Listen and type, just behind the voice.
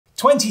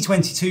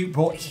2022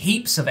 brought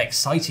heaps of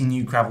exciting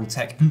new gravel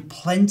tech and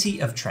plenty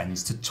of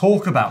trends to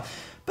talk about.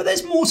 But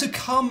there's more to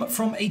come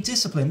from a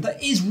discipline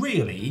that is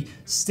really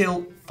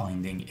still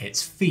finding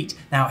its feet.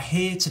 Now,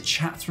 here to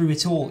chat through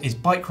it all is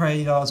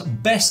BikeRadar's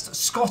best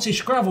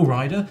Scottish gravel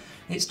rider.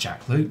 It's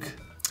Jack Luke.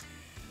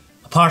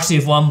 A party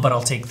of one, but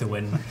I'll take the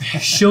win.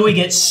 Shall we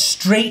get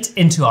straight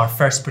into our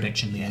first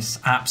prediction, Liam? Yes,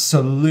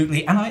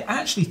 absolutely. And I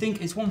actually think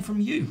it's one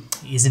from you.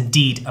 It is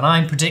indeed, and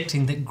I'm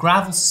predicting that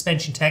gravel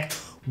suspension tech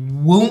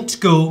won't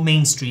go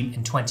mainstream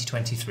in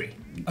 2023.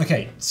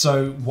 Okay,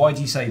 so why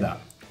do you say that?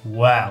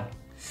 Wow.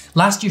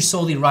 Last year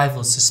saw the arrival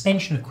of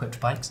suspension-equipped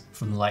bikes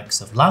from the likes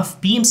of Lauf,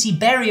 BMC,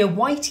 Beria,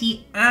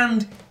 YT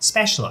and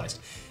Specialized.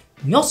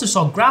 We also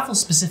saw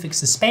gravel-specific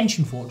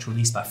suspension forks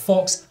released by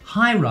Fox,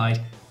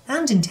 Highride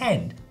and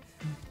Intend.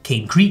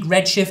 Cane Creek,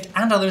 Redshift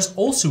and others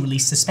also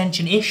released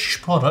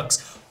suspension-ish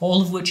products,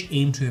 all of which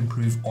aim to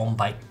improve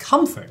on-bike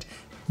comfort.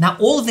 Now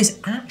all of this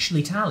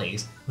actually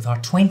tallies with our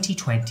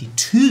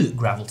 2022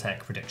 gravel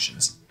tech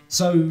predictions.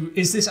 So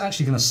is this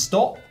actually going to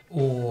stop,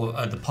 or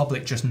are the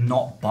public just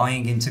not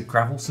buying into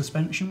gravel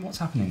suspension? What's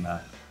happening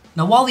there?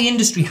 Now while the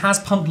industry has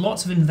pumped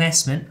lots of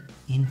investment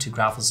into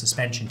gravel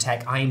suspension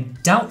tech, I am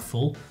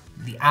doubtful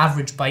that the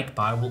average bike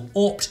buyer will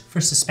opt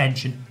for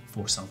suspension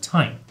for some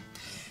time.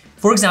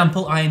 For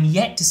example, I am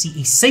yet to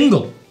see a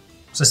single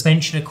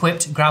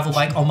suspension-equipped gravel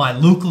bike on my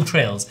local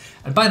trails.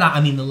 And by that I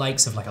mean the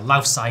likes of like a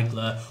Lauf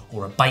Cycler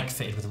or a bike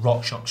fitted with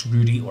RockShox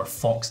Rudy or a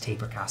Fox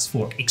Tapercast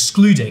fork,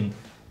 excluding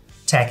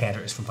tech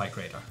editors from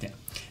BikeRadar. Yeah.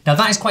 Now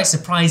that is quite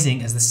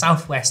surprising, as the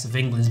southwest of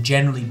England's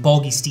generally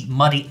boggy, steep,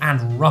 muddy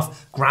and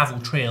rough gravel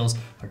trails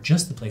are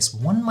just the place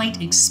one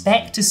might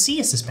expect to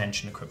see a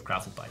suspension-equipped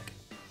gravel bike.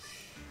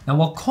 Now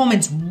while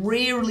comments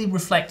rarely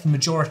reflect the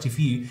majority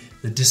view,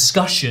 the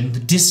discussion, the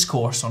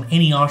discourse on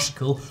any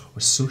article or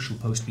social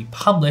post we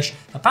publish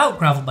about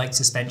gravel bike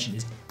suspension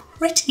is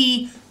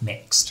pretty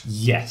mixed.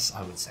 Yes,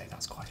 I would say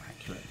that's quite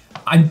accurate.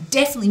 I'm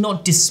definitely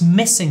not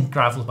dismissing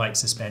gravel bike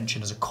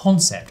suspension as a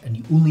concept, and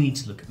you only need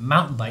to look at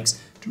mountain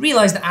bikes to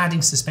realise that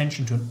adding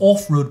suspension to an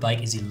off-road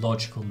bike is a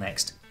logical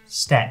next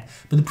step.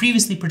 But the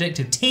previously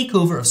predicted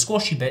takeover of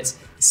squashy bits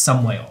is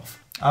some way off.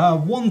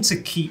 One to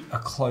keep a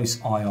close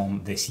eye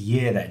on this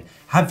year then.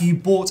 Have you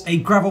bought a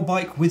gravel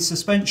bike with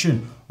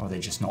suspension, or are they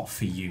just not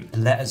for you?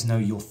 Let us know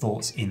your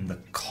thoughts in the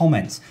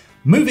comments.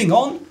 Moving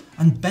on,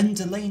 and Ben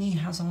Delaney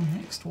has our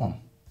next one.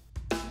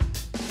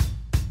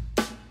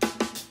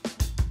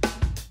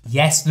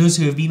 Yes, those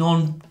who have been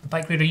on the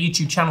BikeRadar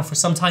YouTube channel for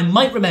some time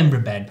might remember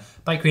Ben,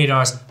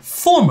 BikeRadar's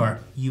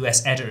former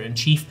US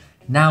editor-in-chief,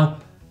 now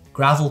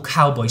gravel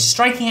cowboy,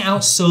 striking it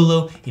out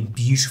solo in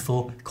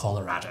beautiful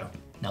Colorado.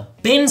 Now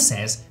Ben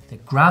says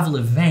that gravel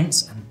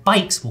events and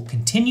bikes will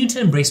continue to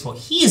embrace what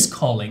he is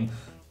calling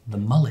the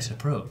mullet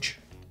approach.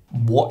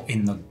 What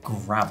in the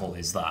gravel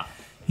is that?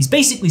 He's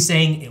basically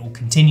saying it will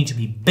continue to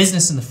be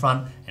business in the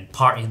front and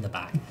party in the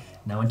back.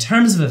 Now in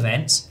terms of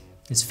events,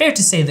 it's fair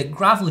to say that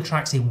gravel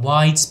attracts a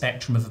wide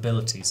spectrum of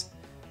abilities,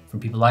 from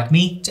people like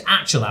me to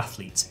actual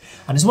athletes,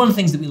 and it's one of the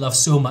things that we love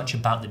so much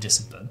about the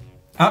discipline.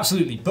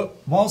 Absolutely, but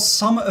while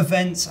some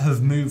events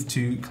have moved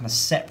to kind of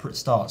separate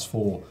starts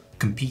for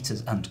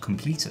competers and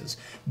completers,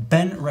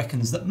 Ben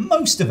reckons that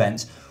most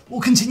events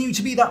will continue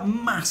to be that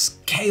mass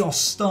chaos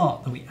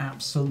start that we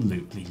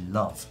absolutely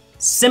love.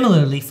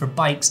 Similarly for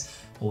bikes,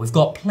 well, we've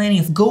got plenty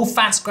of go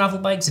fast gravel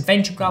bikes,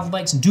 adventure gravel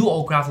bikes and do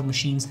all gravel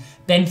machines.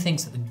 Ben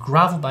thinks that the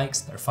gravel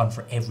bikes that are fun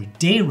for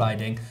everyday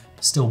riding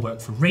but still work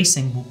for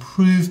racing will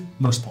prove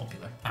most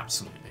popular.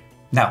 Absolutely.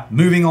 Now,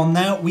 moving on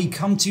now, we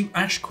come to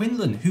Ash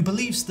Quinlan, who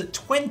believes that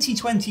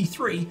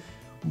 2023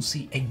 will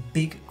see a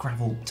big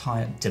gravel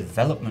tyre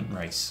development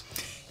race.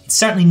 It's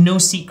certainly no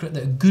secret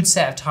that a good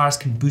set of tyres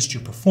can boost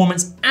your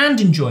performance and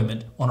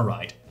enjoyment on a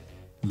ride.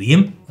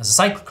 Liam, as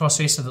a cyclocross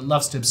racer that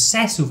loves to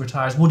obsess over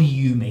tyres, what do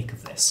you make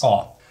of this?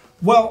 Oh,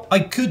 well, I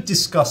could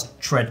discuss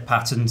tread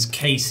patterns,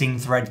 casing,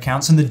 thread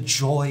counts, and the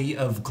joy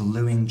of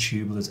gluing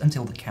tubulars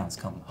until the cows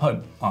come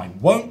home. I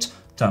won't,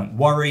 don't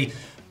worry,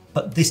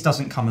 but this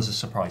doesn't come as a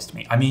surprise to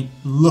me. I mean,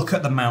 look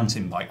at the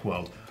mountain bike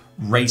world.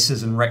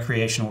 Racers and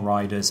recreational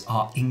riders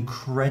are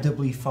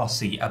incredibly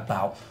fussy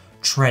about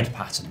tread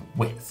pattern,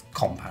 width,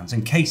 compounds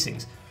and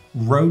casings.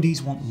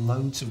 Roadies want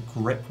loads of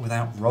grip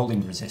without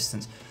rolling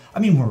resistance. I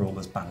mean, we're all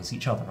as bad as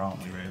each other,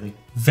 aren't we, really?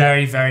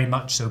 Very, very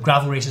much so.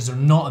 Gravel racers are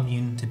not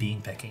immune to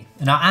being picky.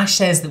 And now Ash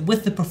says that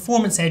with the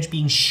performance edge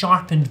being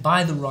sharpened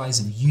by the rise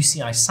of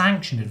UCI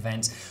sanctioned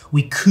events,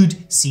 we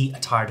could see a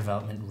tyre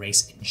development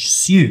race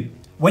ensue.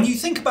 When you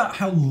think about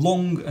how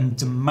long and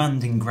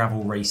demanding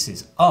gravel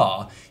races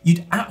are,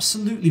 you'd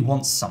absolutely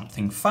want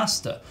something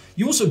faster.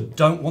 You also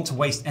don't want to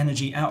waste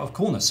energy out of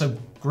corners, so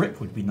grip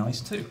would be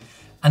nice too.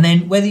 And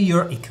then whether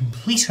you're a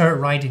completer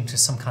riding to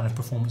some kind of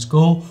performance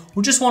goal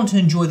or just want to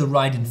enjoy the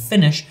ride and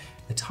finish,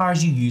 the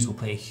tyres you use will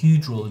play a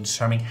huge role in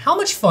determining how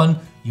much fun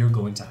you're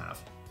going to have.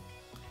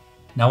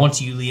 Now on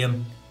to you,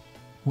 Liam.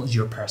 What is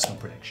your personal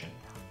prediction?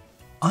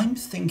 I'm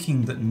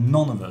thinking that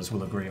none of us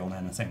will agree on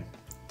anything.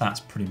 That's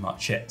pretty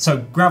much it. So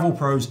gravel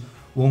pros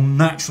will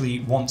naturally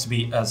want to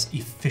be as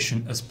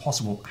efficient as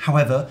possible.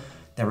 However,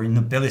 their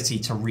inability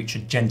to reach a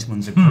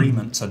gentleman's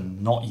agreement to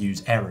not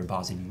use aero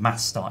bars in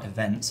mass start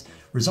events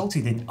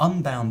resulted in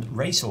unbound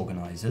race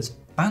organisers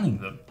banning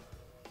them.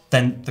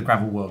 Then the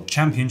Gravel World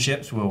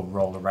Championships will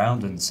roll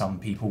around and some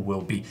people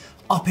will be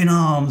up in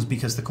arms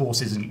because the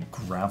course isn't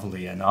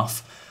gravelly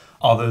enough.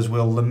 Others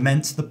will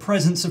lament the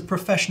presence of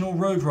professional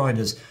road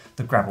riders.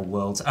 The Gravel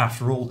Worlds,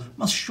 after all,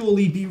 must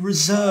surely be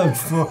reserved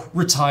for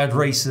retired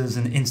racers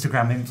and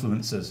Instagram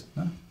influencers.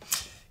 Huh?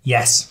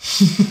 Yes.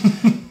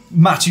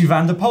 Matthew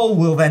van der Poel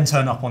will then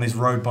turn up on his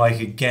road bike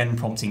again,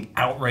 prompting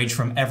outrage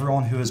from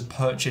everyone who has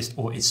purchased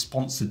or is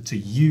sponsored to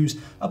use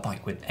a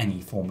bike with any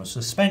form of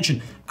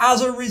suspension.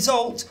 As a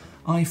result,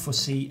 I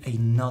foresee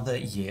another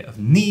year of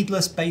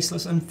needless,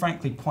 baseless and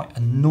frankly quite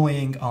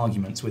annoying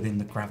arguments within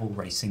the gravel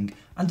racing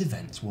and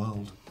events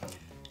world.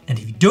 And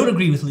if you don't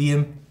agree with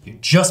Liam, you're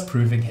just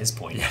proving his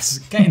point. Yes,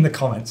 get in the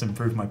comments and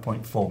prove my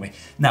point for me.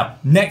 Now,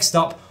 next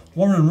up,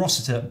 Warren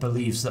Rossiter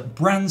believes that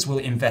brands will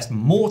invest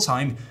more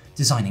time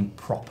designing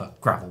proper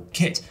gravel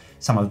kit.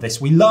 Some of this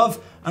we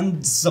love,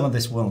 and some of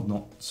this will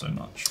not so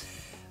much.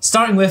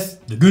 Starting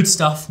with the good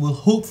stuff, we'll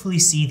hopefully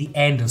see the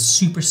end of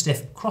super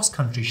stiff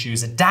cross-country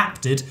shoes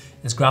adapted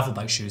as gravel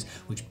bike shoes,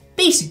 which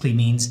basically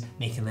means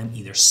making them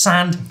either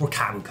sand or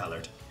camo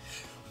coloured.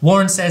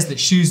 Warren says that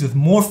shoes with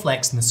more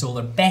flex in the sole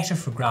are better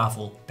for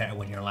gravel, better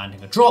when you're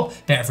landing a drop,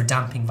 better for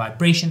damping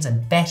vibrations,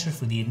 and better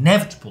for the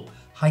inevitable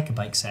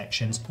hike-a-bike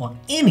sections on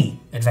any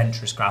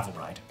adventurous gravel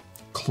ride.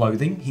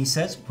 Clothing, he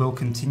says, will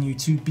continue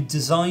to be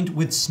designed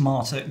with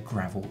smarter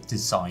gravel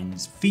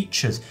designs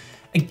features.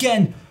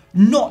 Again,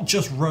 not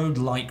just road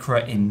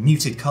lycra in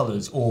muted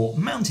colours or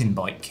mountain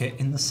bike kit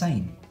in the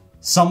same.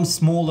 Some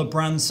smaller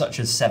brands such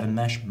as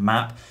 7Mesh,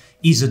 MAP,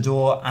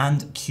 Isidore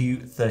and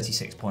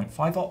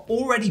Q36.5 are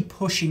already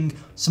pushing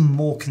some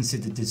more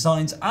considered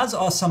designs, as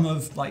are some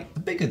of the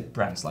bigger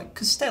brands like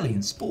Castelli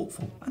and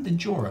Sportful and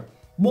Endura.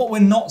 What we're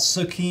not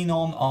so keen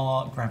on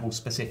are gravel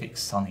specific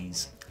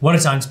sunnies. What a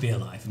time to be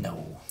alive.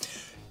 No.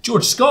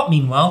 George Scott,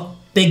 meanwhile,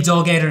 big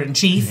dog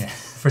editor-in-chief,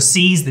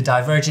 foresees the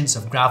divergence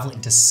of gravel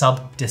into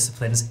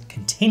sub-disciplines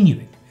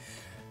continuing.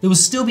 There will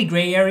still be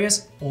grey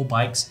areas, all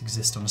bikes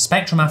exist on a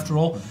spectrum after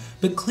all,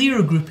 but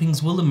clearer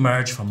groupings will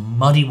emerge from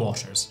muddy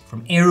waters,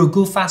 from aero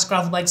go-fast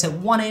gravel bikes at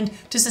one end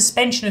to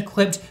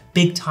suspension-equipped,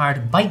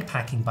 big-tired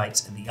bike-packing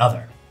bikes at the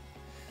other.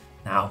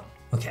 Now,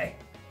 okay,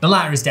 the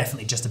latter is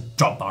definitely just a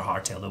drop bar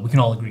hardtail though, we can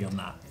all agree on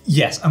that.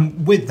 Yes,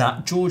 and with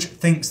that, George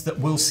thinks that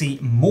we'll see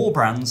more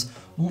brands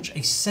launch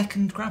a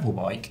second gravel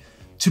bike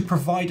to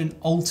provide an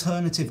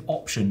alternative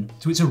option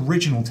to its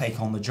original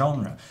take on the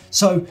genre.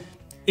 So,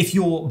 if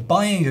you're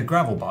buying a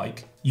gravel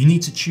bike, you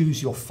need to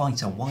choose your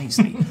fighter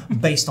wisely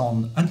based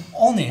on an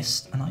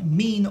honest, and I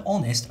mean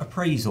honest,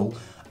 appraisal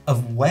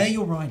of where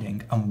you're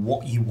riding and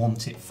what you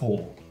want it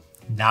for.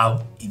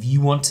 Now, if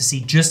you want to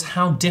see just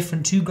how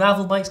different two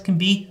gravel bikes can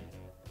be,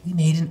 we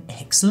made an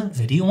excellent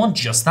video on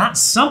just that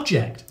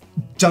subject.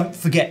 Don't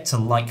forget to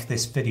like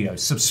this video,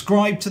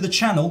 subscribe to the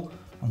channel,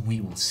 and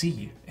we will see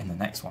you in the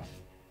next one.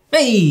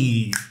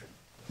 Hey!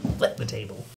 Flip the table.